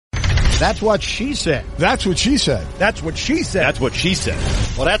That's what she said. That's what she said. That's what she said. That's what she said.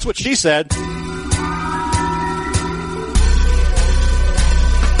 Well, that's what she said.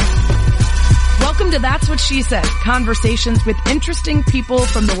 Welcome to That's What She Said, conversations with interesting people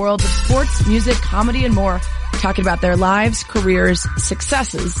from the world of sports, music, comedy, and more, talking about their lives, careers,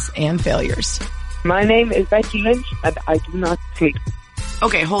 successes, and failures. My name is Becky Lynch, and I do not sleep.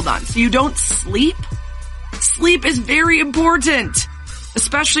 Okay, hold on. So you don't sleep? Sleep is very important,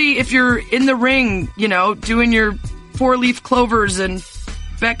 especially if you're in the ring, you know, doing your four-leaf clovers and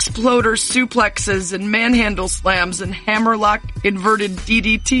Bexploder suplexes and manhandle slams and hammerlock inverted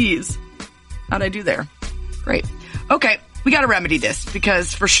DDTs. How'd I do there? Great. Okay, we gotta remedy this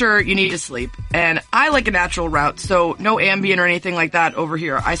because for sure you need to sleep. And I like a natural route, so no Ambien or anything like that over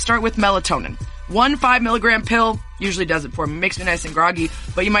here. I start with melatonin. 1 5-milligram pill usually does it for me. Makes me nice and groggy,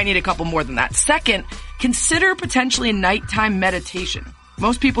 but you might need a couple more than that. Second, consider potentially nighttime meditation.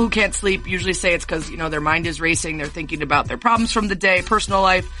 Most people who can't sleep usually say it's because, you know, their mind is racing. They're thinking about their problems from the day, personal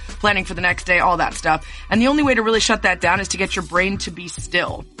life, planning for the next day, all that stuff. And the only way to really shut that down is to get your brain to be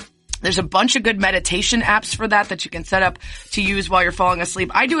still. There's a bunch of good meditation apps for that you can set up to use while you're falling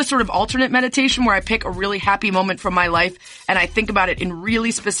asleep. I do a sort of alternate meditation where I pick a really happy moment from my life and I think about it in really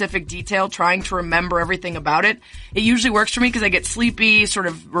specific detail, trying to remember everything about it. It usually works for me because I get sleepy, sort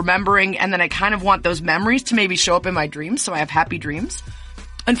of remembering, and then I kind of want those memories to maybe show up in my dreams, so I have happy dreams.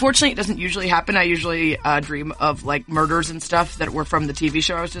 Unfortunately, it doesn't usually happen. I usually dream of like murders and stuff that were from the TV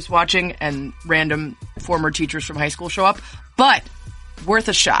show I was just watching, and random former teachers from high school show up. But worth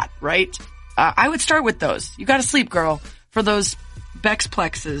a shot, right? I would start with those. You gotta sleep, girl, for those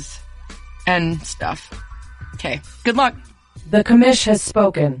Bexplexes and stuff. Okay, good luck. The commish has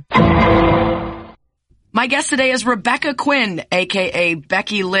spoken. My guest today is Rebecca Quinn, aka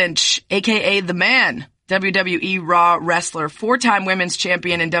Becky Lynch, aka The Man, WWE Raw wrestler, 4-time women's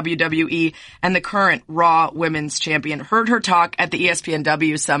champion in WWE, and the current Raw women's champion. Heard her talk at the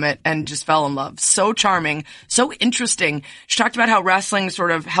ESPNW Summit and just fell in love. So charming, so interesting. She talked about how wrestling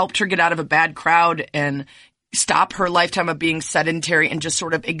sort of helped her get out of a bad crowd and stop her lifetime of being sedentary and just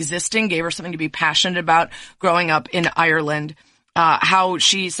sort of existing, gave her something to be passionate about growing up in Ireland. How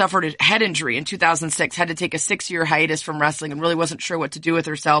she suffered a head injury in 2006, had to take a 6-year hiatus from wrestling and really wasn't sure what to do with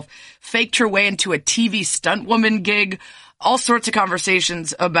herself, faked her way into a TV stunt woman gig, all sorts of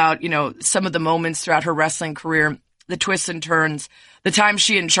conversations about, you know, some of the moments throughout her wrestling career, the twists and turns, the time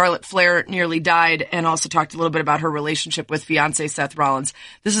she and Charlotte Flair nearly died, and also talked a little bit about her relationship with fiancé Seth Rollins.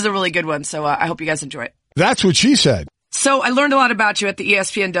 This is a really good one, so I hope you guys enjoy it. That's what she said. So I learned a lot about you at the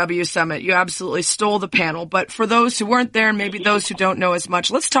ESPNW Summit. You absolutely stole the panel. But for those who weren't there and maybe those who don't know as much,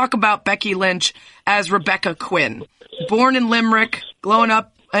 let's talk about Becky Lynch as Rebecca Quinn. Born in Limerick, growing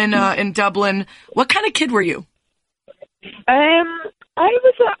up in Dublin. What kind of kid were you? I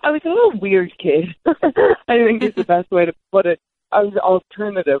was a little weird kid. I think is the best way to put it. I was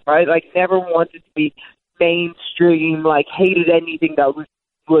alternative, right? Like never wanted to be mainstream. Like hated anything that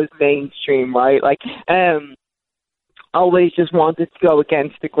was mainstream, right? Like always just wanted to go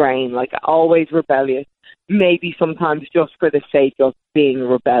against the grain, like always rebellious, maybe sometimes just for the sake of being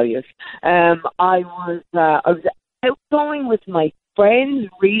rebellious. I was outgoing with my friends,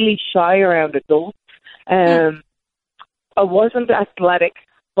 really shy around adults. I wasn't athletic,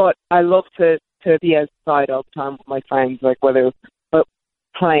 but I loved to be outside all the time with my friends, like whether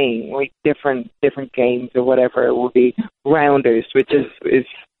playing like different games or whatever. It would be rounders, which is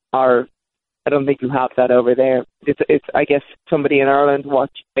our, I don't think you have that over there. It's I guess somebody in Ireland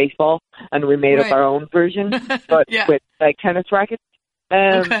watched baseball and we made up our own version, but with like tennis rackets.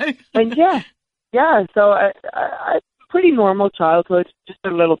 Okay. And yeah. So I pretty normal childhood, just a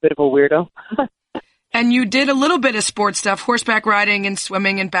little bit of a weirdo. And you did a little bit of sports stuff, horseback riding and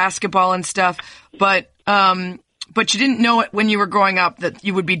swimming and basketball and stuff, but you didn't know it when you were growing up that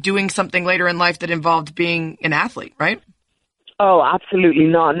you would be doing something later in life that involved being an athlete, right? Oh, absolutely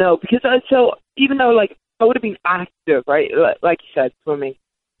not. No, because so even though like I would have been active, right? Like you said, swimming,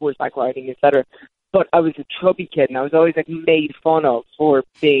 horseback riding, etc. But I was a chubby kid, and I was always like made fun of for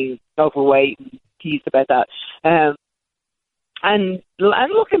being overweight and teased about that. And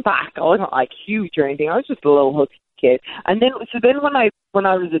looking back, I wasn't like huge or anything. I was just a little husky kid. And then when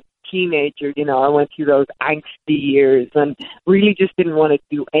I was a teenager, you know, I went through those angsty years and really just didn't want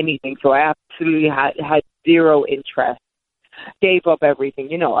to do anything. So I absolutely had zero interest. Gave up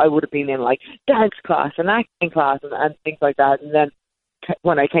everything, you know. I would have been in like dance class and acting class and things like that. And then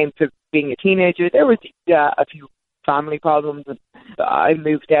when I came to being a teenager, there was a few family problems, and I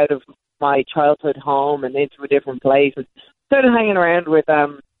moved out of my childhood home and into a different place and started hanging around with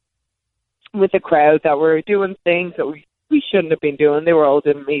a crowd that were doing things that we shouldn't have been doing. They were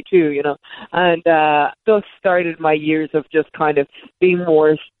older than me too, you know. And thus started my years of just kind of being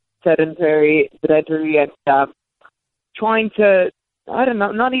more sedentary and trying to, I don't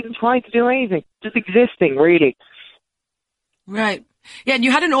know, not even trying to do anything, just existing, really. Right. Yeah, and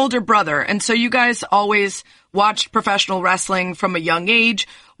you had an older brother, and so you guys always watched professional wrestling from a young age.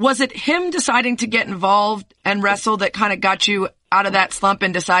 Was it him deciding to get involved and wrestle that kind of got you out of that slump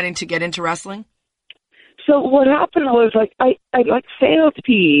and deciding to get into wrestling? So what happened was, like, I like failed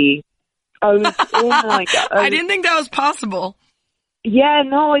PE. I was in, like... I didn't think that was possible. Yeah,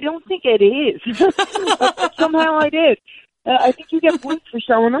 no, I don't think it is. But somehow I did. I think you get points for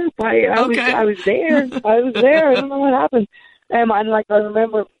showing up. I was there. I don't know what happened. And like, I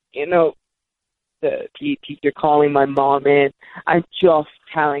remember, you know, the PE teacher calling my mom in and just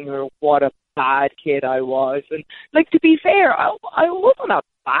telling her what a bad kid I was. And, like, to be fair, I wasn't a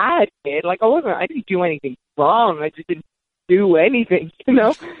bad kid. Like, I didn't do anything wrong. I just didn't do anything, you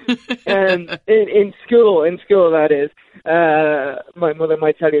know. And in school, that is. My mother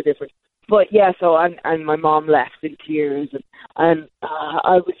might tell you different. But yeah, so and my mom left in tears, and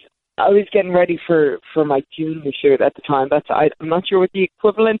I was getting ready for my junior shirt at the time. I'm not sure what the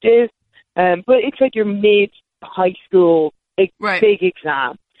equivalent is, but it's like your mid high school big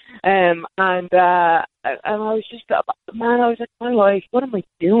exam. And I was just, man, I was like, my life, what am I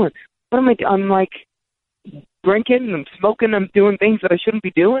doing? I'm like drinking and smoking and doing things that I shouldn't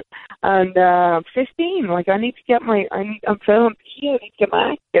be doing. And I'm 15, like I'm feeling, I need to get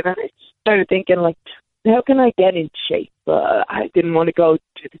my act together. And I started thinking, like, how can I get in shape? I didn't want to go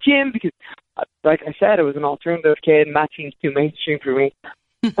to the gym because, like I said, I was an alternative kid and that seems too mainstream for me.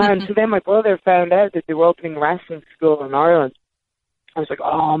 And so then my brother found out that they were opening a wrestling school in Ireland. I was like,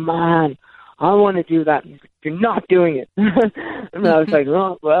 oh man, I want to do that. And he's like, you're not doing it. And I was like,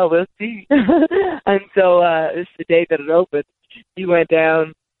 oh, well, we'll see. And so it's the day that it opened. He went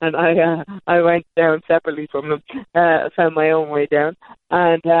down and I went down separately from him. Found my own way down.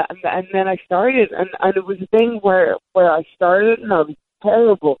 And then I started. And it was a thing where I started and I was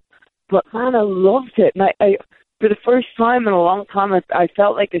terrible. But man, I loved it. And I for the first time in a long time, I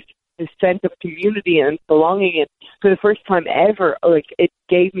felt like this sense of community and belonging. And for the first time ever, like, it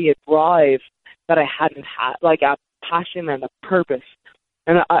gave me a drive that I hadn't had, like a passion and a purpose.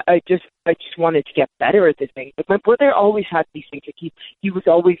 And I just wanted to get better at this thing. But my brother always had these things. Like he was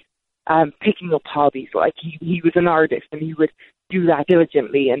always picking up hobbies. Like he was an artist and he would do that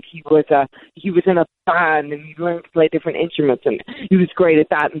diligently. And he was in a band and he learned to play different instruments and he was great at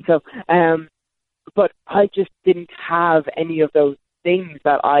that. And so, but I just didn't have any of those things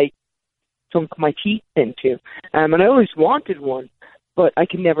that I sunk my teeth into. And I always wanted one, but I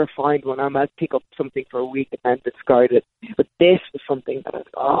can never find one. I might pick up something for a week and then discard it. But this was something that I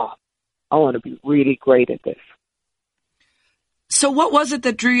was, I want to be really great at this. So what was it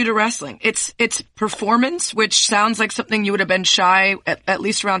that drew you to wrestling? It's performance, which sounds like something you would have been shy, at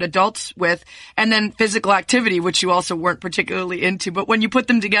least around adults with, and then physical activity, which you also weren't particularly into. But when you put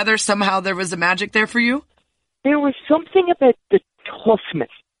them together, somehow there was a magic there for you? There was something about the toughness.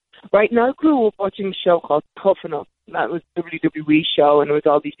 Right now, I grew up watching a show called Tough Enough. That was a WWE show, and it was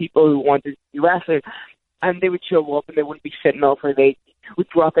all these people who wanted to be wrestlers. And they would show up, and they wouldn't be fitting up, or they would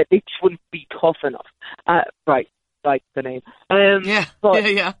drop it. They just wouldn't be tough enough. Right, like the name. But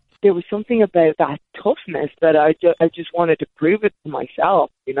there was something about that toughness that I just wanted to prove it to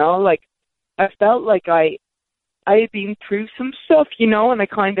myself, you know? Like, I felt like I had been through some stuff, you know, and I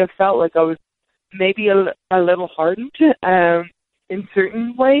kind of felt like I was maybe a little hardened, in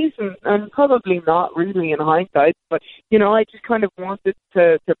certain ways, and probably not really in hindsight, but, you know, I just kind of wanted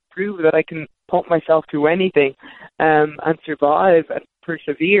to prove that I can pump myself through anything, and survive and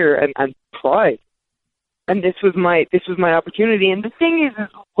persevere and thrive. And this was my opportunity. And the thing is, as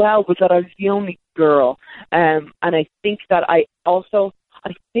well, was that I was the only girl, and I think that I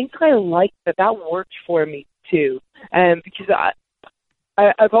liked that worked for me too, because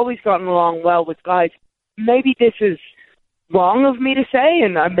I've always gotten along well with guys. Maybe this is wrong of me to say,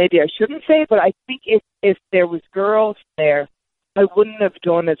 and maybe I shouldn't say, but I think if there was girls there, I wouldn't have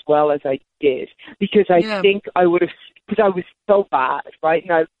done as well as I did, because I think I would have, because I was so bad, right,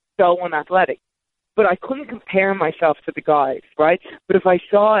 and I was so unathletic. But I couldn't compare myself to the guys, right? But if I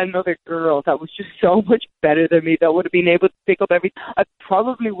saw another girl that was just so much better than me, that would have been able to pick up everything, I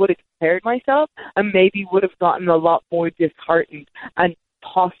probably would have compared myself and maybe would have gotten a lot more disheartened and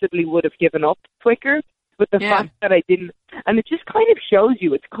possibly would have given up quicker. But the fact that I didn't, and it just kind of shows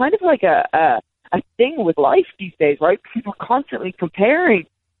you, it's kind of like a thing with life these days, right? People are constantly comparing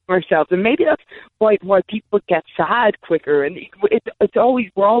ourselves, and maybe that's why people get sad quicker, and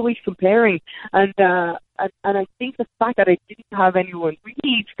we're always comparing, and I think the fact that I didn't have anyone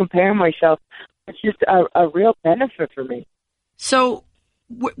really to compare myself, it's just a real benefit for me. So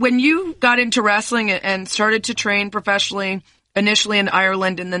when you got into wrestling and started to train professionally, initially in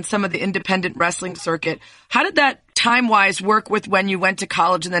Ireland and then some of the independent wrestling circuit, how did that time-wise work with when you went to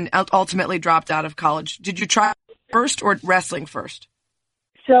college and then ultimately dropped out of college? Did you try first or wrestling first?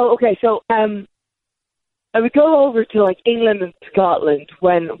 So I would go over to like England and Scotland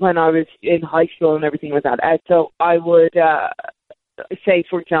when I was in high school and everything like that. So I would say,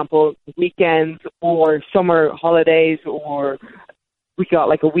 for example, weekends or summer holidays, or we got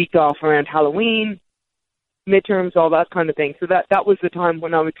like a week off around Halloween, midterms, all that kind of thing. So that was the time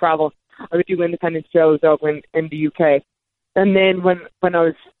when I would travel. I would do independent shows over in the UK. And then when I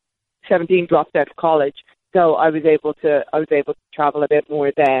was 17, dropped out of college. So I was able to travel a bit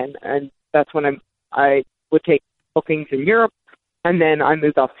more then, and that's when I would take bookings in Europe, and then I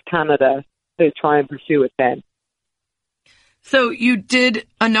moved off to Canada to try and pursue it then. So you did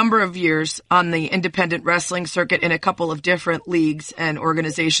a number of years on the independent wrestling circuit in a couple of different leagues and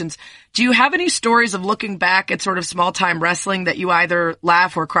organizations. Do you have any stories of looking back at sort of small-time wrestling that you either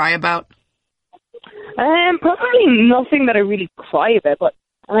laugh or cry about? Probably nothing that I really cry about, but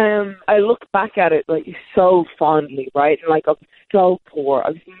I look back at it like so fondly, right? And like I was so poor. I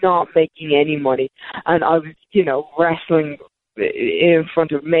was not making any money, and I was, wrestling in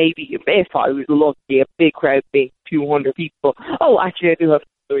front of maybe, if I was lucky, a big crowd being 200 people. Oh, actually, I do have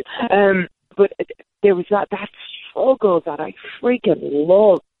stories. But there was that struggle that I freaking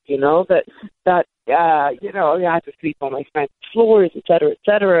loved. That I had to sleep on my friends' floors, et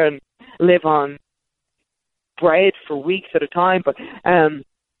cetera, and live on bread for weeks at a time. But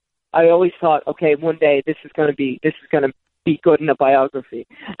I always thought, okay, one day this is going to be good in a biography,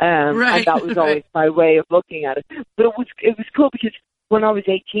 and that was always my way of looking at it. But it was cool because when I was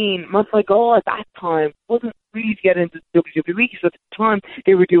 18, my goal at that time wasn't really to get into WWE, because at the time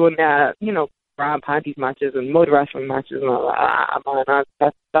they were doing bra and panties matches and mud wrestling matches and all that.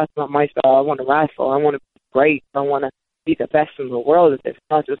 That's not my style. I want to wrestle. I want to be great. I want to be the best in the world at this,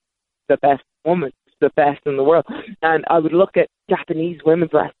 not just the best woman, the best in the world. And I would look at Japanese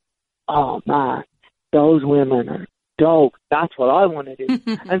women's wrestling. Oh man, those women are dope. That's what I want to do.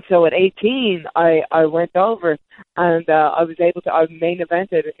 And so at 18, I went over, and I main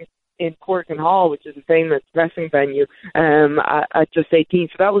evented in Corkin Hall, which is a famous wrestling venue, at just 18.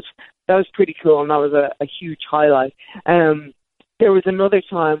 So that was pretty cool, and that was a huge highlight. There was another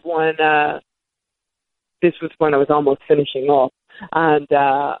time when this was when I was almost finishing off, and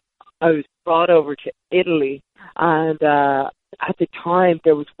I was brought over to Italy, and at the time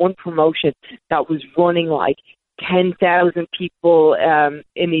there was one promotion that was running like 10,000 people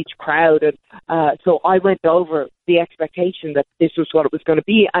in each crowd, and so I went over the expectation that this was what it was going to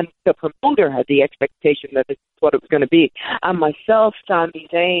be, and the promoter had the expectation that this was what it was going to be. And myself, Sami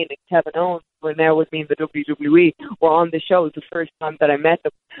Zayn, and Kevin Owens, who are now with me in the WWE, were on the show. It was the first time that I met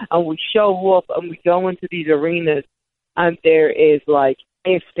them, and we show up and we go into these arenas, and there is like,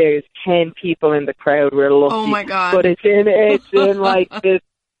 if there's 10 people in the crowd, we're lucky. Oh my God! But it's in like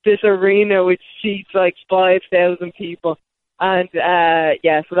this arena which seats like 5,000 people, and so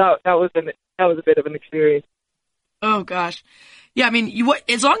that was a bit of an experience. Oh gosh, yeah. I mean,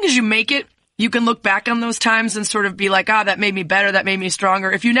 as long as you make it, you can look back on those times and sort of be like, that made me better, that made me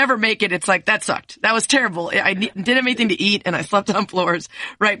stronger. If you never make it, it's like, that sucked. That was terrible. I didn't have anything to eat and I slept on floors,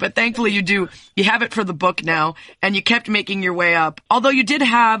 right? But thankfully you have it for the book now, and you kept making your way up. Although you did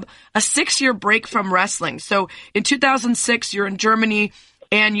have a 6-year break from wrestling. So in 2006, you're in Germany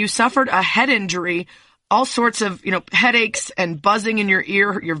and you suffered a head injury, all sorts of, headaches and buzzing in your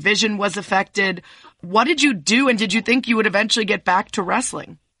ear. Your vision was affected. What did you do? And did you think you would eventually get back to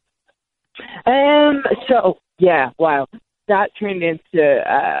wrestling? Wow. That turned into,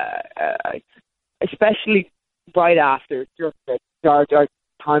 especially right after, just a dark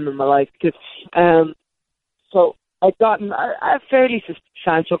time in my life, because, so I'd gotten a fairly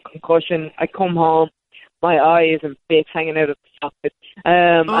substantial concussion. I come home, my eye is in bits hanging out of the socket,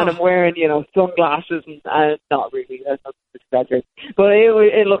 and I'm wearing, sunglasses, and not really, that's not exaggerating, but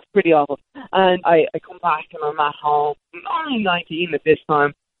it looks pretty awful. And I come back and I'm at home, I'm only 19 at this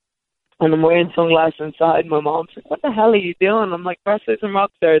time, and I'm wearing sunglasses inside. My mom's like, "What the hell are you doing?" I'm like, "Wrestlers and rock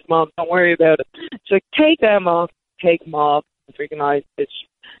stars, Mom. Don't worry about it." She's like, "Take them off. Take them off." The freaking eyes, bitch.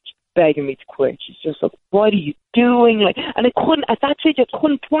 She's begging me to quit. She's just like, "What are you doing?" Like, and I couldn't, at that stage, I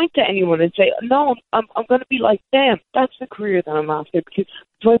couldn't point to anyone and say, "No, I'm going to be like them." That's the career that I'm after. Because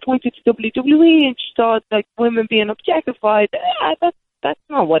so I pointed to WWE, and she saw like women being objectified. that's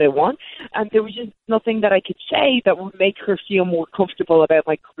not what I want. And there was just nothing that I could say that would make her feel more comfortable about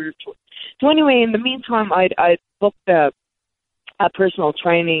my career choice. So anyway, in the meantime, I'd booked a personal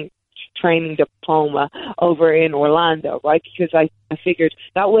training diploma over in Orlando, right? Because I figured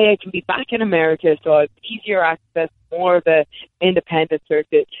that way I can be back in America, so I have easier access, more of a independent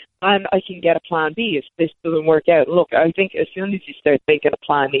circuit, and I can get a plan B if this doesn't work out. Look, I think as soon as you start thinking of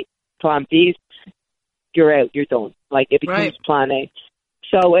plan Bs, you're out, you're done. Like, it becomes plan A.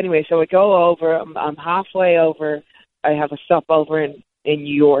 So anyway, so I go over, I'm halfway over, I have a stop over in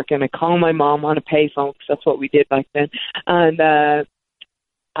New York, and I call my mom on a payphone, because that's what we did back then, and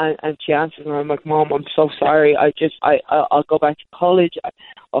she answers me. I'm like, Mom, I'm so sorry. I'll go back to college.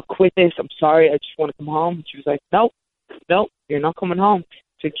 I'll quit this. I'm sorry. I just want to come home. And she was like, no, you're not coming home.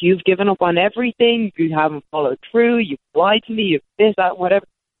 So you've given up on everything. You haven't followed through. You've lied to me. You've this, that, whatever.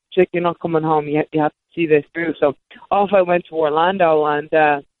 She's like, you're not coming home. You have to see this through. So off I went to Orlando, and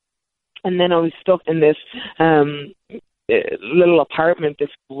then I was stuck in this little apartment, this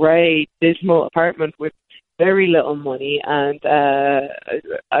grey, dismal apartment with very little money, and I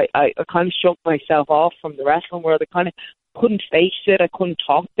kind of shook myself off from the wrestling world. I kind of couldn't face it. I couldn't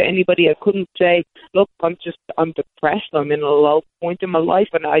talk to anybody. I couldn't say, look, I'm depressed. I'm in a low point in my life,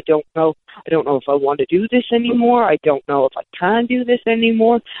 and I don't know if I want to do this anymore. I don't know if I can do this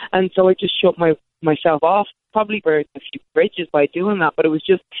anymore. And so I just shut myself off. Probably burned a few bridges by doing that, but it was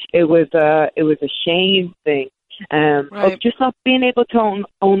a shame thing. Of just not being able to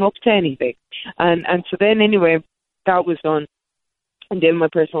own up to anything. And so then anyway, that was done. And did my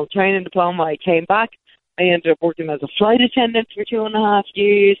personal training diploma. I came back. I ended up working as a flight attendant for 2.5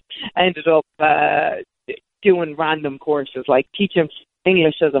 years. I ended up doing random courses, like teaching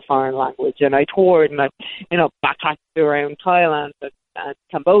English as a foreign language. And I toured, and I, backpacked around Thailand and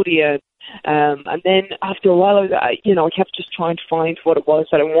Cambodia. And then after a while, I kept just trying to find what it was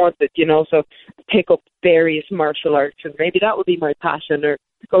that I wanted, so pick up various martial arts, and maybe that would be my passion, or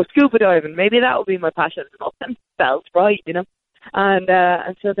go scuba diving, maybe that would be my passion. Nothing felt right, and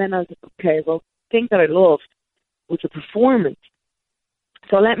so then I was like, okay, well, the thing that I loved was a performance.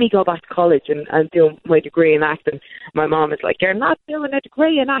 So let me go back to college and do my degree in acting. My mom is like, you're not doing a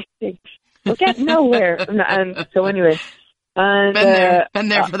degree in acting. We'll get nowhere. and so anyway. And, been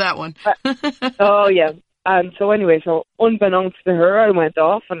there for that one. Oh, yeah. And so anyway, so unbeknownst to her, I went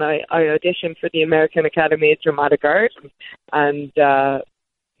off and I auditioned for the American Academy of Dramatic Art. And the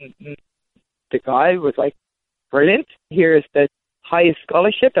guy was like, brilliant. Here's the highest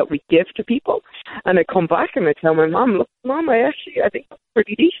scholarship that we give to people. And I come back and I tell my mom, look, Mom, I think I'm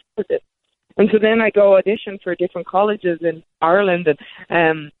pretty decent with it. And so then I go audition for different colleges in Ireland,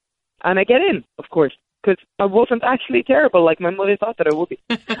 and I get in, of course, because I wasn't actually terrible like my mother thought that I would be.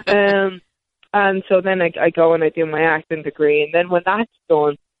 And so then I go and I do my acting degree, and then when that's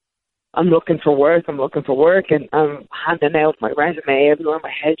done, I'm looking for work, and I'm handing out my resume everywhere,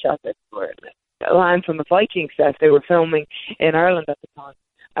 my headshots everywhere. It lands on the Vikings set. They were filming in Ireland at the time,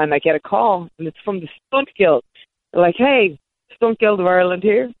 and I get a call, and it's from the Stunt Guild. They're like, hey, Stunt Guild of Ireland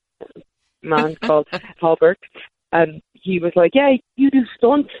here. A man called Paul Burke, and he was like, yeah, you do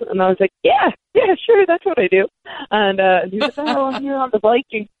stunts? And I was like, yeah, sure, that's what I do. And he was like, oh, I'm here on the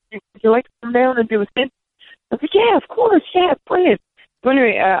Vikings. Would you like to come down and do a stint? I was like, yeah, of course, yeah, brilliant. So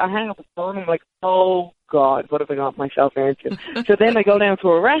anyway, I hang up the phone, I'm like, oh, God, what have I got myself into? So then I go down to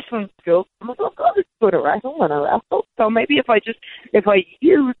a wrestling school. I'm like, oh, God, it's good at wrestling when I wrestle. So maybe if I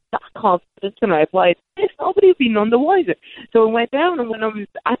use that confidence and I applied this, nobody would be none the wiser. So I went down, and when I was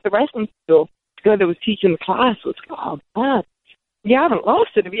at the wrestling school, the guy that was teaching the class was like, oh, man, you haven't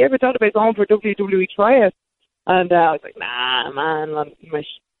lost it. Have you ever thought about going for WWE tryouts? And I was like, nah, man,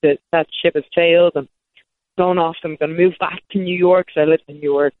 that ship has sailed. I'm going off. I'm going to move back to New York, because I lived in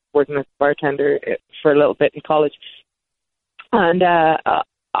New York working as a bartender for a little bit in college. And I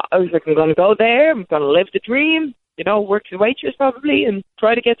was like, I'm going to go there. I'm going to live the dream, work as a waitress probably, and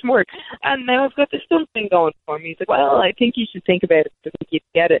try to get some work. And now I've got this stunt thing going for me. He's like, well, I think you should think about it. I think you'd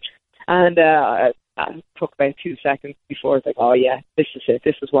get it. And I took about 2 seconds before I was like, oh, yeah, this is it.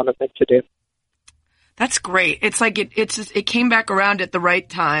 This is what I'm meant to do. That's great. It's like it came back around at the right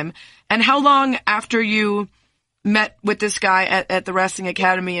time. And how long after you met with this guy at the Wrestling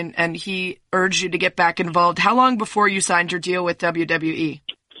Academy and he urged you to get back involved, how long before you signed your deal with WWE?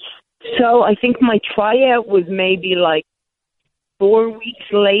 So I think my tryout was maybe like 4 weeks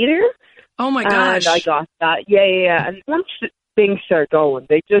later. Oh, my gosh. And I got that. Yeah. And once things start going,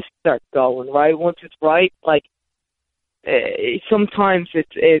 they just start going, right? Once it's right, like sometimes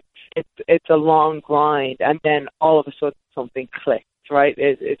it's a long grind, and then all of a sudden something clicks, right?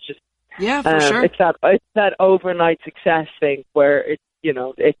 It's just for sure. It's that overnight success thing where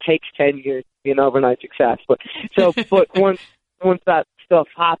it takes 10 years to be an overnight success. But once that stuff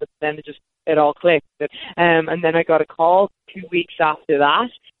happened, then it all clicked. And then I got a call 2 weeks after that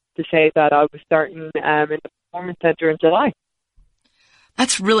to say that I was starting in the Performance Center in July.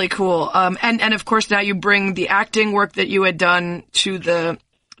 That's really cool. And of course now you bring the acting work that you had done to the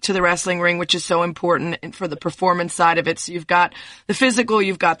wrestling ring, which is so important for the performance side of it. So you've got the physical,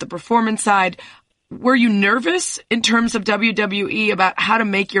 you've got the performance side. Were you nervous in terms of WWE about how to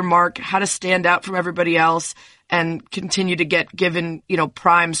make your mark, how to stand out from everybody else and continue to get given,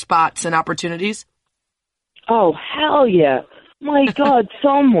 prime spots and opportunities? Oh, hell yeah. My God,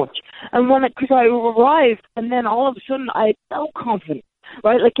 so much. And because I arrived and then all of a sudden I had no confidence,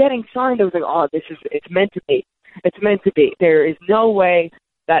 right? Like getting signed, I was like, oh, it's meant to be. It's meant to be. There is no way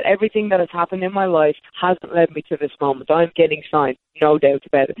that everything that has happened in my life hasn't led me to this moment. I'm getting signed, no doubt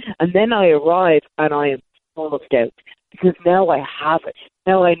about it. And then I arrive and I am full of doubt because now I have it.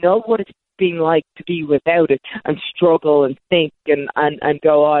 Now I know what it's being like to be without it and struggle and think and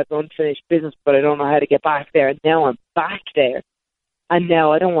go, oh, I've unfinished business, but I don't know how to get back there. And now I'm back there. And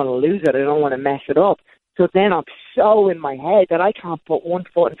now I don't want to lose it. I don't want to mess it up. So then I'm so in my head that I can't put one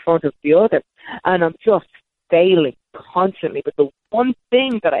foot in front of the other. And I'm just failing constantly. But the one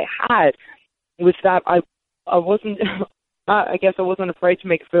thing that I had was that I wasn't, I guess I wasn't afraid to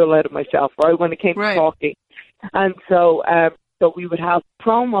make a fool out of myself, right, when it came to talking. And so we would have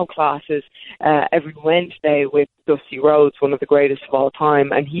promo classes every Wednesday with Dusty Rhodes, one of the greatest of all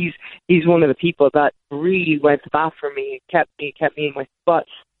time, and he's one of the people that really went to bat for me and kept me in my spot,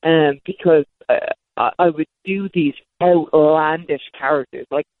 because I would do these outlandish characters,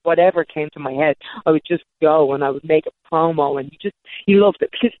 like whatever came to my head, I would just go and I would make a promo, and he loved it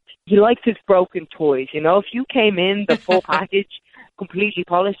because he likes his broken toys. If you came in the full package, completely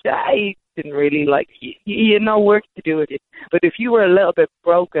polished, I didn't really like you had no work to do with it. But if you were a little bit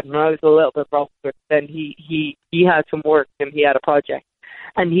broken, and I was a little bit broken, then he had some work and he had a project.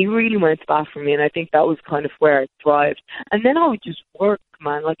 And he really went to bat for me, and I think that was kind of where I thrived. And then I would just work,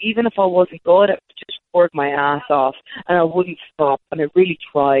 man. Like, even if I wasn't good, I would just work my ass off, and I wouldn't stop, and I really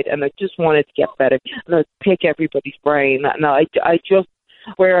tried, and I just wanted to get better. And I'd pick everybody's brain. And I just,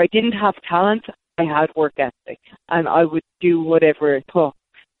 where I didn't have talent, I had work ethic, and I would do whatever it took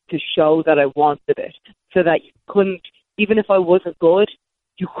to show that I wanted it, so that you couldn't, even if I wasn't good,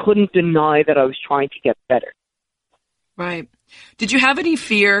 you couldn't deny that I was trying to get better. Right. Did you have any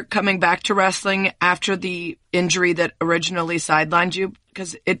fear coming back to wrestling after the injury that originally sidelined you?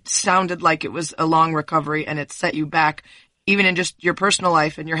 Because it sounded like it was a long recovery and it set you back, even in just your personal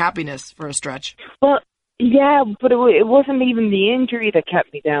life and your happiness for a stretch. Well, yeah, but it wasn't even the injury that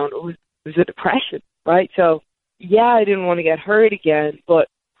kept me down. It was a depression, right? So, yeah, I didn't want to get hurt again, but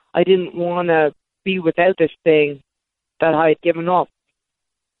I didn't want to be without this thing that I had given up.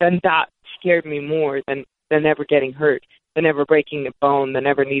 And that scared me more than ever getting hurt, than ever breaking a bone, than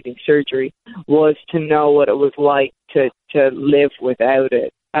ever needing surgery, was to know what it was like to live without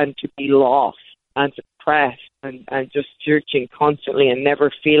it and to be lost and depressed and just searching constantly and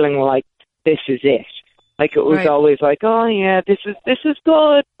never feeling like this is it. Like it was right. Always like, oh yeah, this is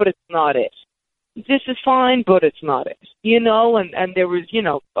good, but it's not it. This is fine, but it's not it. And there was,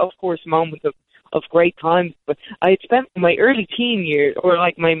 of course, moments of great times, but I had spent my early teen years, or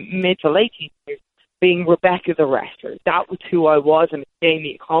like my mid to late teen years, being Rebecca the wrestler. That was who I was, and it gave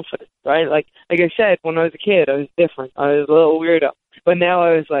me confidence, right? Like I said, when I was a kid, I was different. I was a little weirdo. But now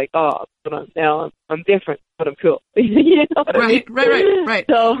I was like, I'm different, but I'm cool. You know what I mean? Right.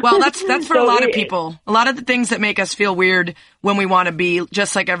 So, well, that's for a lot of people. A lot of the things that make us feel weird when we want to be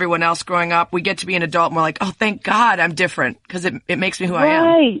just like everyone else growing up, we get to be an adult and we're like, oh, thank God I'm different, because it makes me who I am.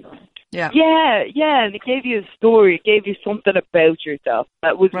 Right. Yeah. Yeah, and it gave you a story. It gave you something about yourself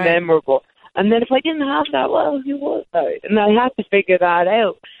that was memorable. And then if I didn't have that, well, who was I? And I had to figure that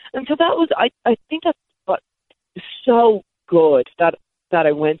out. And so that was, I think that's what was so good that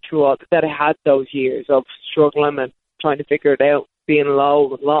I went through all, that I had those years of struggling and trying to figure it out, being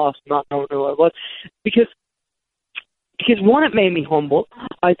low and lost, not knowing who I was. Because one, it made me humble.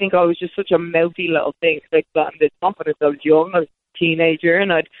 I think I was just such a mouthy little thing. Like, got the confidence. I was young, I was a teenager,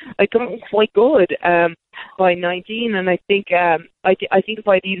 and I'd gotten quite good by 19. And I think if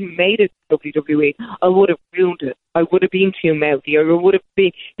I'd even made it to WWE, I would have ruined it. I would have been too mouthy, or I would have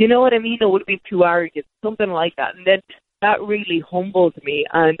been, you know what I mean? I would have been too arrogant, something like that. And then that really humbled me,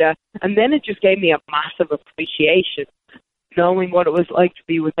 and then it just gave me a massive appreciation, knowing what it was like to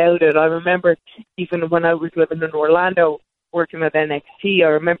be without it. I remember even when I was living in Orlando, working at NXT, I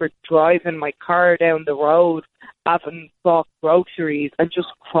remember driving my car down the road, having bought groceries and just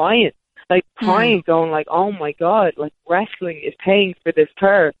crying. like crying, going like, oh my God, like wrestling is paying for this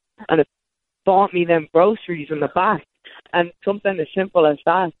tour, and it bought me them groceries in the back. And something as simple as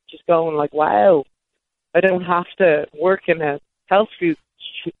that, just going like, wow, I don't have to work in a health food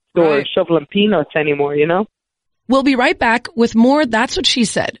store shoveling peanuts anymore, you know? We'll be right back with more That's What She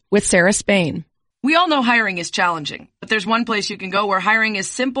Said with Sarah Spain. We all know hiring is challenging, but there's one place you can go where hiring is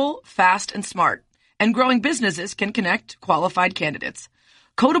simple, fast, and smart. And growing businesses can connect qualified candidates.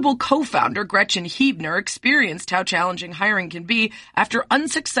 Codeable co-founder Gretchen Hebner experienced how challenging hiring can be after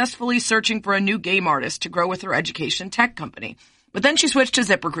unsuccessfully searching for a new game artist to grow with her education tech company. But then she switched to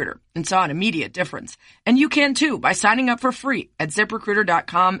ZipRecruiter and saw an immediate difference. And you can too by signing up for free at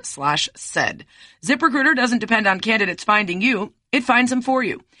ZipRecruiter.com/said. ZipRecruiter doesn't depend on candidates finding you. It finds them for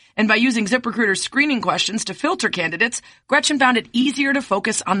you. And by using ZipRecruiter's screening questions to filter candidates, Gretchen found it easier to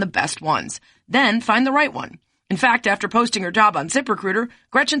focus on the best ones. Then find the right one. In fact, after posting her job on ZipRecruiter,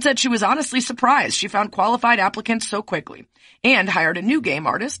 Gretchen said she was honestly surprised she found qualified applicants so quickly and hired a new game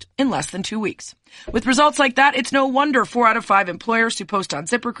artist in less than 2 weeks. With results like that, it's no wonder 4 out of 5 employers who post on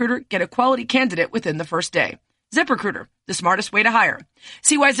ZipRecruiter get a quality candidate within the first day. ZipRecruiter, the smartest way to hire.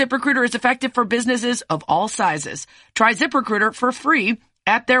 See why ZipRecruiter is effective for businesses of all sizes. Try ZipRecruiter for free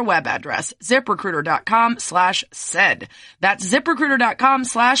at their web address, ZipRecruiter.com/said. That's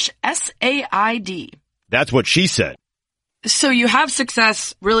ZipRecruiter.com/SAID. That's what she said. So you have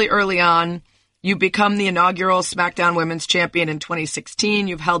success really early on. You become the inaugural SmackDown Women's Champion in 2016.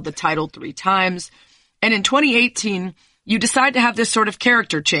 You've held the title 3 times. And in 2018, you decide to have this sort of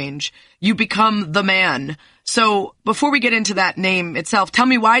character change. You become the Man. So before we get into that name itself, tell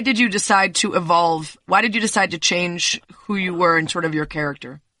me, why did you decide to evolve? Why did you decide to change who you were and sort of your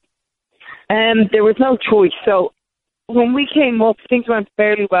character? There was no choice. So when we came up, things went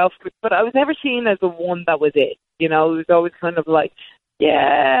fairly well, but I was never seen as the one that was it. You know, it was always kind of like,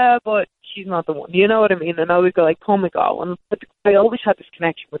 yeah, but she's not the one. You know what I mean? And I always go like, oh my God. But I always had this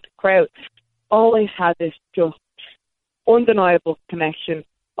connection with the crowd. Always had this just undeniable connection.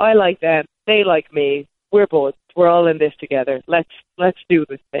 I like them. They like me. We're both. We're all in this together. Let's do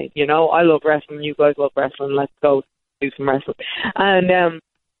this thing. You know, I love wrestling. You guys love wrestling. Let's go do some wrestling.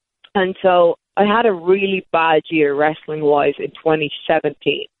 And so I had a really bad year wrestling-wise in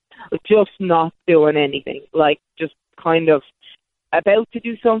 2017. Just not doing anything. Like, just kind of about to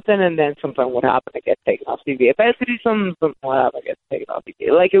do something, and then something would happen and get taken off TV. About to do something would happen and get taken off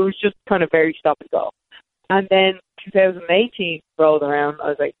TV. Like, it was just kind of very stop and go. And then 2018 rolled around. I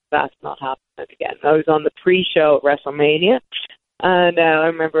was like, that's not happening again. I was on the pre-show at WrestleMania, and I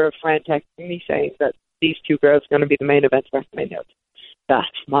remember a friend texting me saying that these two girls are going to be the main event of WrestleMania. That's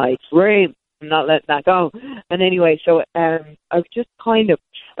my dream. I'm not letting that go. And anyway, so I was just kind of,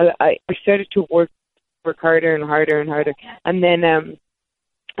 I started to work harder and harder and harder. And then I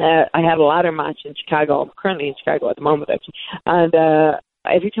had a ladder match in Chicago. I'm currently in Chicago at the moment, actually. And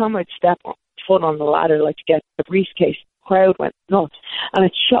every time I'd step foot on the ladder, like to get the briefcase, the crowd went nuts. And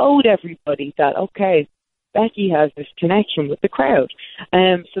it showed everybody that, okay, Becky has this connection with the crowd.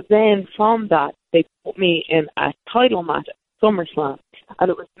 So then from that, they put me in a title match at SummerSlam. And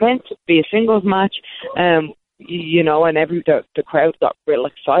it was meant to be a singles match, you know, and the crowd got real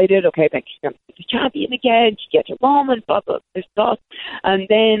excited. Okay, Becky's going to be the champion again. She gets a Roman, blah, blah, this stuff. And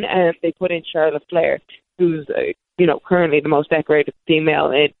then they put in Charlotte Flair, who's, you know, currently the most decorated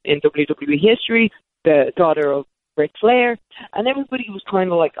female in WWE history, the daughter of Ric Flair. And everybody was kind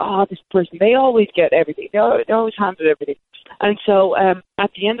of like, oh, this person, they always get everything. They always handle everything. And so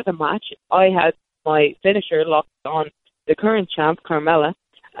at the end of the match, I had my finisher locked on the current champ, Carmella,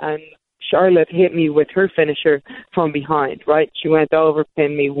 and Charlotte hit me with her finisher from behind, right? She went over,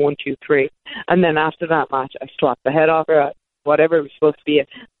 pinned me 1, 2, 3. And then after that match, I slapped the head off her, whatever was supposed to be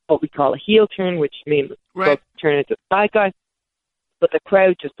what we call a heel turn, which means turn into a bad guy. But the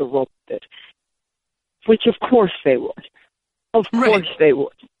crowd just erupted, which of course they would. Of course they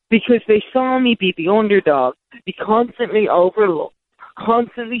would. Because they saw me be the underdog, be constantly overlooked,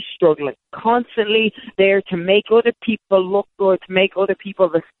 constantly struggling, constantly there to make other people look good, to make other people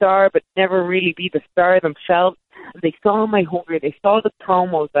the star, but never really be the star themselves. And they saw my hunger. They saw the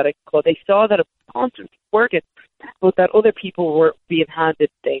promos that I cut. They saw that I was constantly working, but that other people were being handed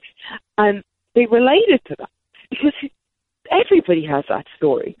things. And they related to that. Because everybody has that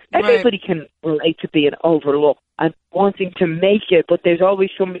story. Everybody can relate to being overlooked and wanting to make it, but there's always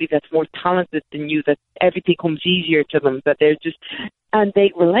somebody that's more talented than you, that everything comes easier to them, that they're just, and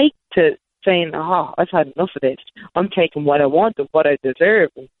they relate to saying, I've had enough of this. I'm taking what I want and what I deserve,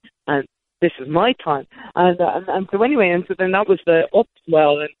 and this is my time. And so anyway, and so then that was the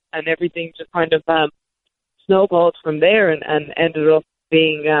upswell, and everything just kind of snowballed from there, and ended up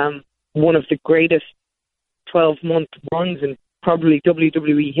being one of the greatest 12-month runs in probably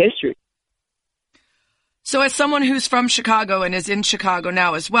WWE history. So as someone who's from Chicago and is in Chicago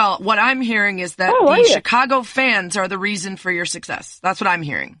now as well, what I'm hearing is that Oh, are the you? Chicago fans are the reason for your success. That's what I'm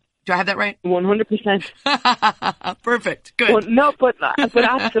hearing. Do I have that right? 100%. Perfect. Good. Well, no, but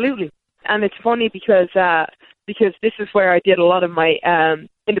absolutely. And it's funny because this is where I did a lot of my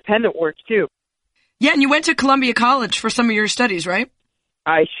independent work too. Yeah, and you went to Columbia College for some of your studies, right?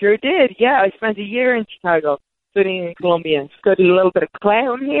 I sure did. Yeah, I spent a year in Chicago studying in Columbia. Studied a little bit of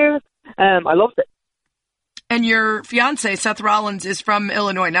clown here. I loved it. And your fiance, Seth Rollins, is from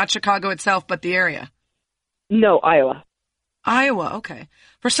Illinois, not Chicago itself, but the area. No, Iowa. Iowa, okay.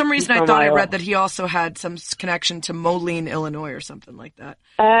 For some reason, I from thought Iowa. I read that he also had some connection to Moline, Illinois, or something like that.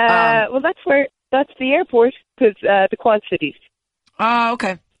 Well, that's the airport, because the Quad Cities. Oh,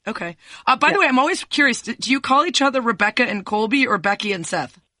 okay. Okay. By the way, I'm always curious. Do you call each other Rebecca and Colby or Becky and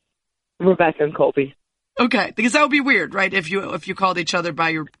Seth? Rebecca and Colby. Okay, because that would be weird, right? If you called each other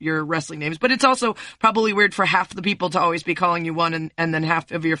by your wrestling names, but it's also probably weird for half the people to always be calling you one, and then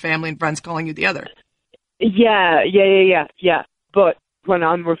half of your family and friends calling you the other. Yeah. But when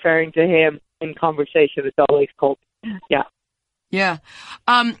I'm referring to him in conversation, it's always Colby. Yeah. Yeah.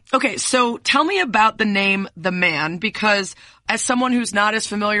 Okay, so tell me about the name The Man, because as someone who's not as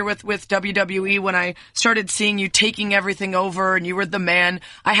familiar with WWE, when I started seeing you taking everything over and you were the man,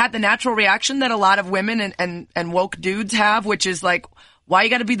 I had the natural reaction that a lot of women and woke dudes have, which is like, why you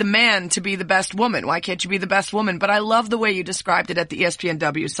gotta be the man to be the best woman? Why can't you be the best woman? But I love the way you described it at the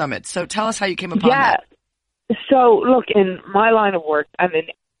ESPNW Summit. So tell us how you came upon that. So, look, in my line of work, and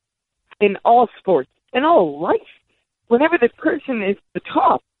in all sports, in all life, whenever the person is the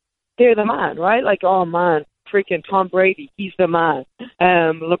top, they're the man, right? Like, oh man, freaking Tom Brady, he's the man.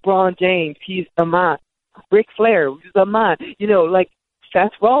 LeBron James, he's the man. Ric Flair was the man. You know, like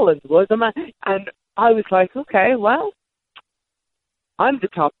Seth Rollins was the man. And I was like, okay, well, I'm the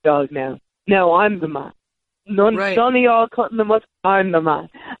top dog now. No, I'm the man. None of y'all cutting them up. I'm the man.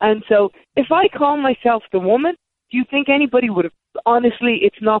 And so, if I call myself the woman, do you think anybody would have? Honestly,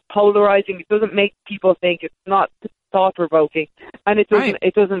 it's not polarizing. It doesn't make people think. It's not thought-provoking, and it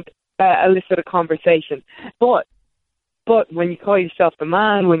doesn't elicit a conversation. But when you call yourself the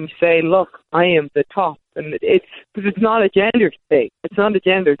man, when you say, "Look, I am the top," and it's not a gender thing. It's not a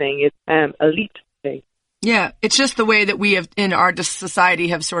gender thing. It's elite thing. Yeah, it's just the way that we have in our society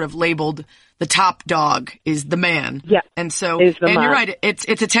have sort of labeled the top dog is the man. Yeah. And so, is the and man. You're right, it's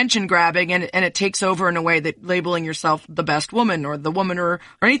attention grabbing and it takes over in a way that labeling yourself the best woman or the woman or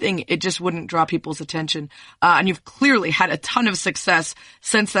anything, it just wouldn't draw people's attention. And you've clearly had a ton of success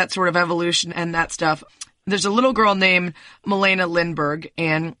since that sort of evolution and that stuff. There's a little girl named Milena Lindberg,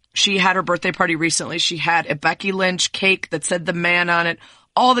 and she had her birthday party recently. She had a Becky Lynch cake that said the man on it.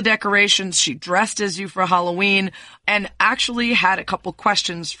 All the decorations. She dressed as you for Halloween and actually had a couple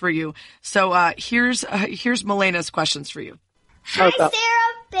questions for you. So, here's Milena's questions for you. Hi, Sarah.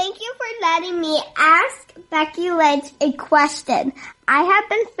 Thank you for letting me ask Becky Lynch a question. I have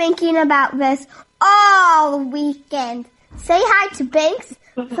been thinking about this all weekend. Say hi to Banks,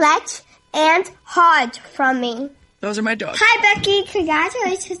 Fletch, and Hodge from me. Those are my dogs. Hi, Becky.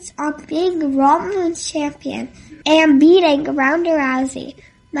 Congratulations on being Raw Women's Champion and beating Ronda Rousey.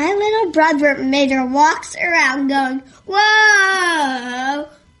 My little brother made her walks around going, whoa!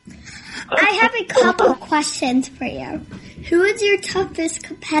 I have a couple questions for you. Who is your toughest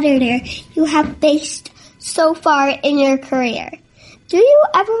competitor you have faced so far in your career? Do you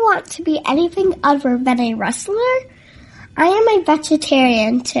ever want to be anything other than a wrestler? I am a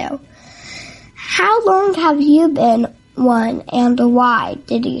vegetarian too. How long have you been one, and why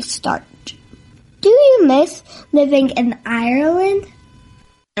did you start? Do you miss living in Ireland?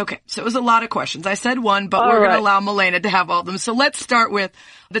 Okay, so it was a lot of questions. I said one, but we're going to allow Milena to have all of them. So let's start with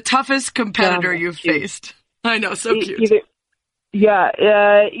the toughest competitor you've faced. I know, so cute.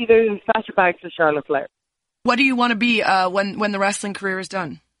 Either Sasha Banks or Charlotte Flair. What do you want to be when the wrestling career is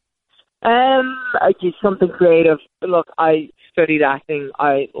done? I do something creative. Look, I studied acting.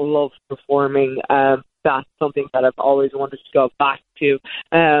 I love performing. That's something that I've always wanted to go back to.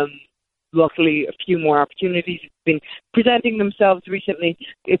 Luckily, a few more opportunities have been presenting themselves recently.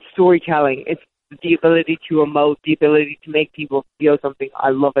 It's storytelling. It's the ability to emote, the ability to make people feel something.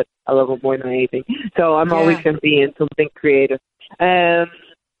 I love it. I love it more than anything. So I'm always going to be in something creative.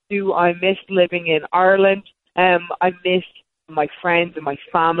 Do I miss living in Ireland? I miss my friends and my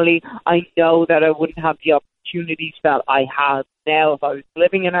family. I know that I wouldn't have the opportunities that I have now if I was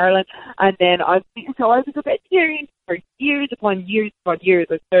living in Ireland. And then I was a vegetarian for years upon years upon years.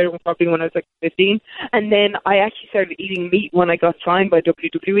 I started probably when I was like 15. And then I actually started eating meat when I got signed by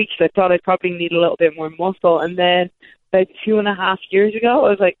WWE because I thought I'd probably need a little bit more muscle. And then about 2.5 years ago, I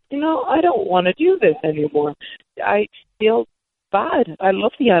was like, I don't want to do this anymore. I feel bad. I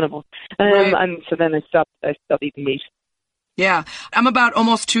love the animal. Right. And so then I stopped eating meat. Yeah. I'm about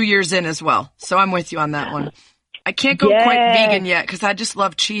almost 2 years in as well. So I'm with you on that one. I can't go quite vegan yet because I just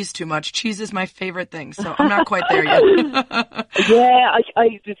love cheese too much. Cheese is my favorite thing, so I'm not quite there yet. The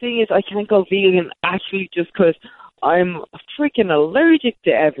thing is, I can't go vegan actually just because I'm freaking allergic to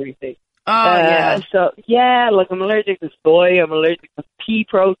everything. Oh, yeah. So, like I'm allergic to soy, I'm allergic to pea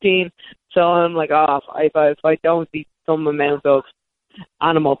protein. So I'm like, if I don't eat some amount of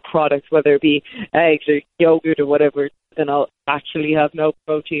animal products, whether it be eggs or yogurt or whatever, then I'll actually have no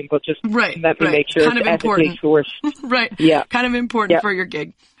protein, but just let me make sure kind it's of important. source. Right. Yeah. Kind of important for your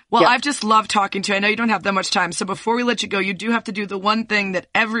gig. Well, I've just loved talking to you. I know you don't have that much time, so before we let you go, you do have to do the one thing that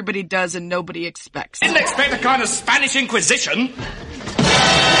everybody does and nobody expects. Didn't expect a kind of Spanish Inquisition.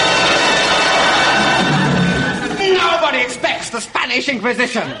 Nobody expects the Spanish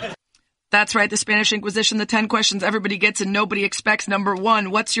Inquisition. That's right, the Spanish Inquisition, the 10 questions everybody gets and nobody expects. Number 1,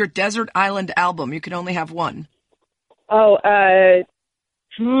 what's your desert island album? You can only have one.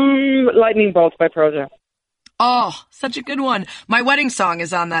 Lightning Bolts by Pearl Jam. Oh, such a good one. My wedding song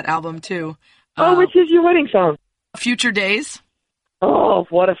is on that album, too. Which is your wedding song? Future Days. Oh,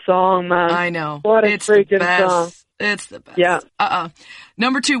 what a song, man. I know. What a freaking song. It's the best. Yeah.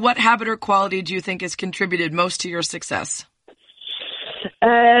 Number 2, what habit or quality do you think has contributed most to your success?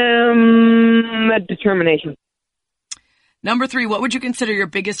 Determination. Number 3, what would you consider your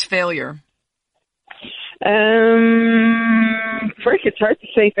biggest failure? It's hard to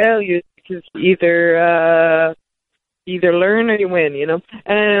say failures because either learn or you win,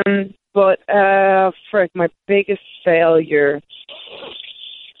 But my biggest failure,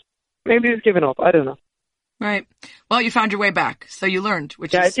 maybe it was giving up. I don't know. Right. Well, you found your way back, so you learned,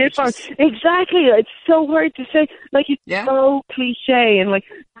 which is... I did find... Exactly. It's so hard to say. Like, it's so cliche, and, like,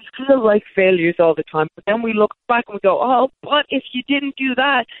 we feel like failures all the time, but then we look back and we go, but if you didn't do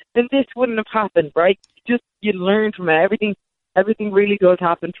that, then this wouldn't have happened, right? You learn from it. Everything really does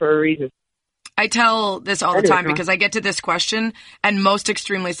happen for a reason. I tell this all the time because I get to this question and most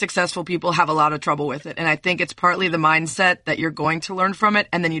extremely successful people have a lot of trouble with it. And I think it's partly the mindset that you're going to learn from it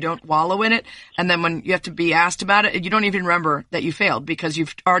and then you don't wallow in it. And then when you have to be asked about it, you don't even remember that you failed because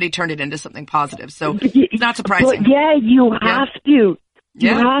you've already turned it into something positive. So it's not surprising. But you have to.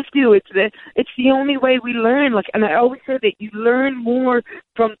 You have to. It's the only way we learn. Like, and I always say that you learn more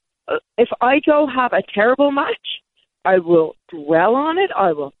from, if I go have a terrible match, I will dwell on it.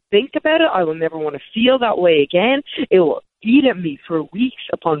 I will think about it. I will never want to feel that way again. It will eat at me for weeks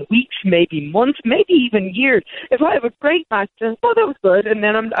upon weeks, maybe months, maybe even years. If I have a great match, then, that was good, and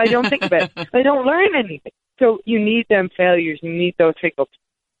then I don't think about it. I don't learn anything. So you need them failures. You need those hiccups.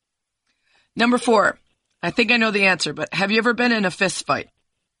 Number 4. I think I know the answer, but have you ever been in a fist fight?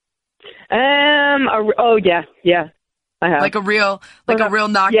 Yeah, I have. Like a real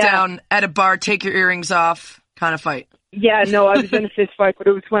knockdown at a bar, take your earrings off kind of fight. Yeah, no, I was in a fist fight, but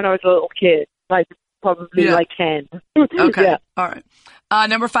it was when I was a little kid, like probably like 10. Okay, yeah. All right.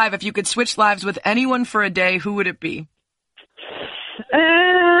 Number 5, if you could switch lives with anyone for a day, who would it be?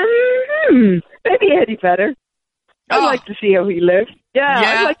 Maybe Eddie Vedder. I'd like to see how he lives.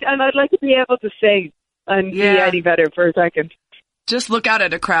 Yeah. I'd like to be able to sing and be Eddie Vedder for a second. Just look out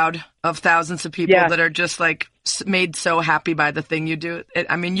at a crowd of thousands of people that are just like made so happy by the thing you do.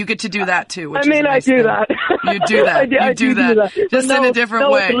 You get to do that too. Which is a nice I do thing. that. You do that. You do that. Just in a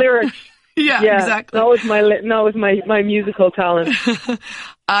different way. It's lyrics. Yeah, exactly. That was my musical talent.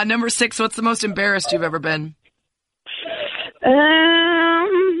 Number 6, what's the most embarrassed you've ever been?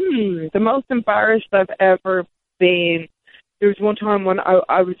 The most embarrassed I've ever been. There was one time when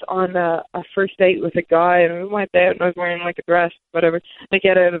I was on a first date with a guy and we went out and I was wearing like a dress, whatever. I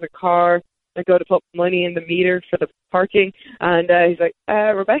get out of the car, I go to put money in the meter for the parking, and he's like,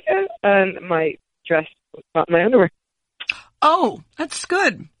 Rebecca, and my dress was not my underwear. Oh, that's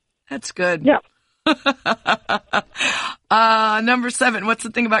good. That's good. Yeah. Number 7, what's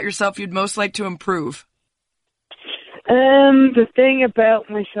the thing about yourself you'd most like to improve? The thing about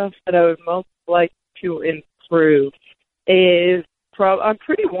myself that I would most like to improve is I'm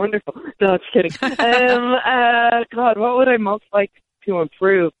pretty wonderful. No, just kidding. God, what would I most like to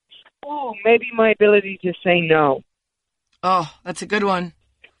improve? Oh, maybe my ability to say no. Oh, that's a good one.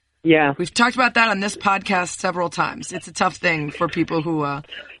 Yeah. We've talked about that on this podcast several times. It's a tough thing for people who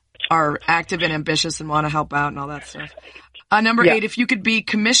are active and ambitious and want to help out and all that stuff. Number 8, if you could be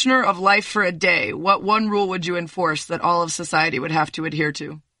commissioner of life for a day, what one rule would you enforce that all of society would have to adhere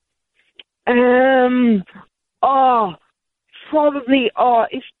to? Probably,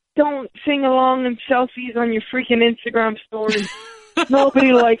 if don't sing along and selfies on your freaking Instagram stories.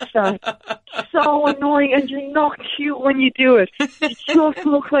 Nobody likes that. So annoying, and you're not cute when you do it. You just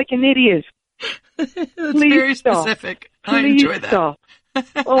look like an idiot. That's very specific. I enjoy that. Stop.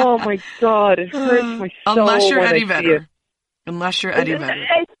 Oh my God, it hurts my soul. Unless you're when Eddie I see Vedder. it. Unless you're Eddie Vedder.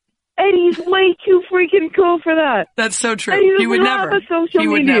 Eddie's way too freaking cool for that. That's so true. Eddie He would never. He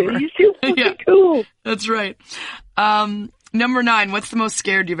would never. He's too freaking cool. That's right. Number 9, what's the most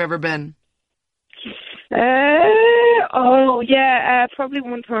scared you've ever been? Probably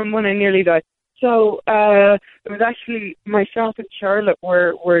one time when I nearly died. So it was actually myself and Charlotte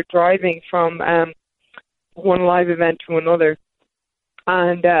were driving from one live event to another,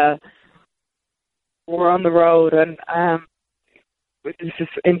 and we're on the road, and this is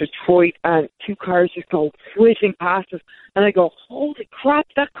in Detroit, and 2 cars just go whizzing past us, and I go, holy crap,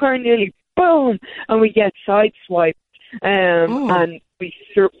 that car nearly boom, and we get sideswiped, and we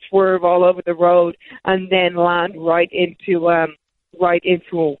swerve all over the road, and then land right into a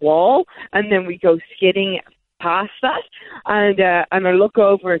wall, and then we go skidding past that, and I look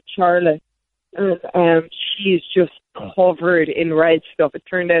over at Charlotte, and she is just covered in red stuff. It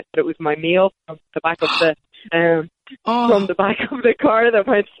turned out that it was my meal from the back of the from the back of the car that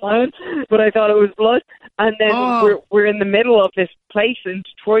went down, but I thought it was blood. And then we're in the middle of this place in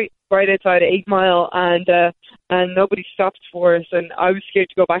Detroit, right outside 8 Mile, and nobody stopped for us, and I was scared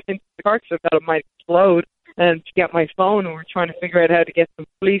to go back into the car because I thought it might explode, and to get my phone, and we're trying to figure out how to get some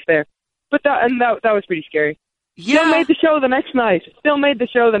police there. But that was pretty scary. Yeah. Still made the show the next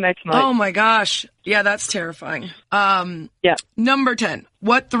night. Oh my gosh. Yeah, that's terrifying. Yeah. Number 10.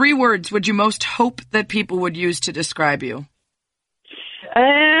 What 3 words would you most hope that people would use to describe you?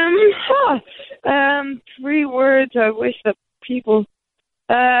 3 words I wish that people...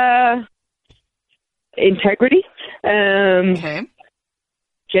 integrity. Okay.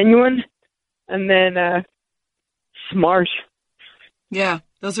 Genuine. And then smart. Yeah.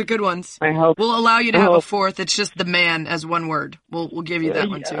 Those are good ones. I hope. We'll allow you to have a 4th. It's just the man as 1 word. We'll give you that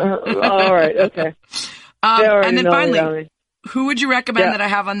one too. All right. Okay. And then finally, who would you recommend that I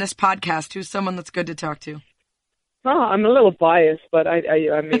have on this podcast? Who's someone that's good to talk to? Oh, I'm a little biased, but I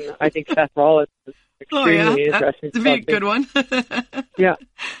mean, I think Seth Rollins is extremely interesting. That'd be a good one. Yeah.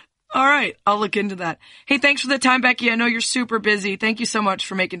 All right. I'll look into that. Hey, thanks for the time, Becky. I know you're super busy. Thank you so much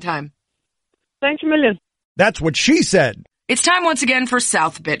for making time. Thanks a million. That's what she said. It's time once again for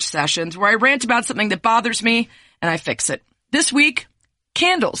South Bitch Sessions, where I rant about something that bothers me and I fix it. This week,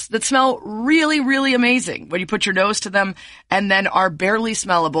 candles that smell really, really amazing when you put your nose to them and then are barely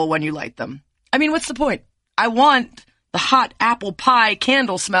smellable when you light them. I mean, what's the point? I want the hot apple pie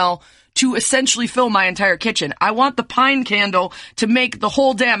candle smell to essentially fill my entire kitchen. I want the pine candle to make the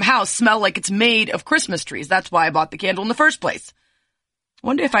whole damn house smell like it's made of Christmas trees. That's why I bought the candle in the first place.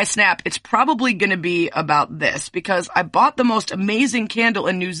 One day if I snap, it's probably going to be about this, because I bought the most amazing candle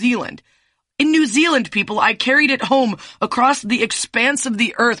in New Zealand. In New Zealand, people, I carried it home across the expanse of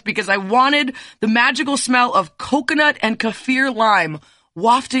the earth because I wanted the magical smell of coconut and kaffir lime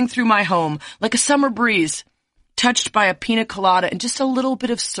wafting through my home like a summer breeze, touched by a pina colada and just a little bit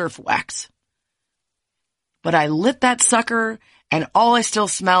of surf wax. But I lit that sucker, and all I still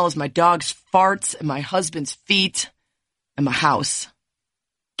smell is my dog's farts and my husband's feet and my house.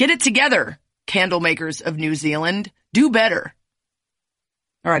 Get it together, candle makers of New Zealand. Do better.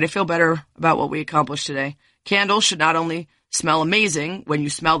 All right, I feel better about what we accomplished today. Candles should not only smell amazing when you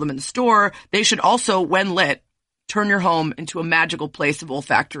smell them in the store, they should also, when lit, turn your home into a magical place of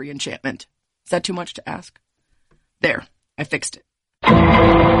olfactory enchantment. Is that too much to ask? There, I fixed it.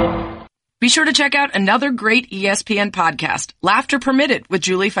 Be sure to check out another great ESPN podcast, Laughter Permitted with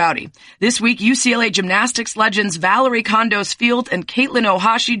Julie Foudy. This week, UCLA gymnastics legends Valerie Kondos-Field and Caitlin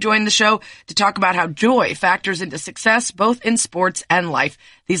Ohashi joined the show to talk about how joy factors into success, both in sports and life.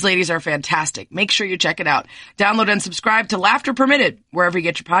 These ladies are fantastic. Make sure you check it out. Download and subscribe to Laughter Permitted wherever you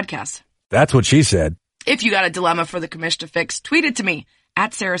get your podcasts. That's what she said. If you got a dilemma for the commish to fix, tweet it to me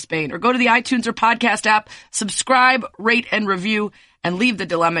at Sarah Spain, or go to the iTunes or podcast app, subscribe, rate, and review, and leave the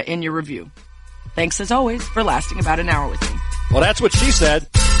dilemma in your review. Thanks as always for lasting about an hour with me. Well, that's what she said.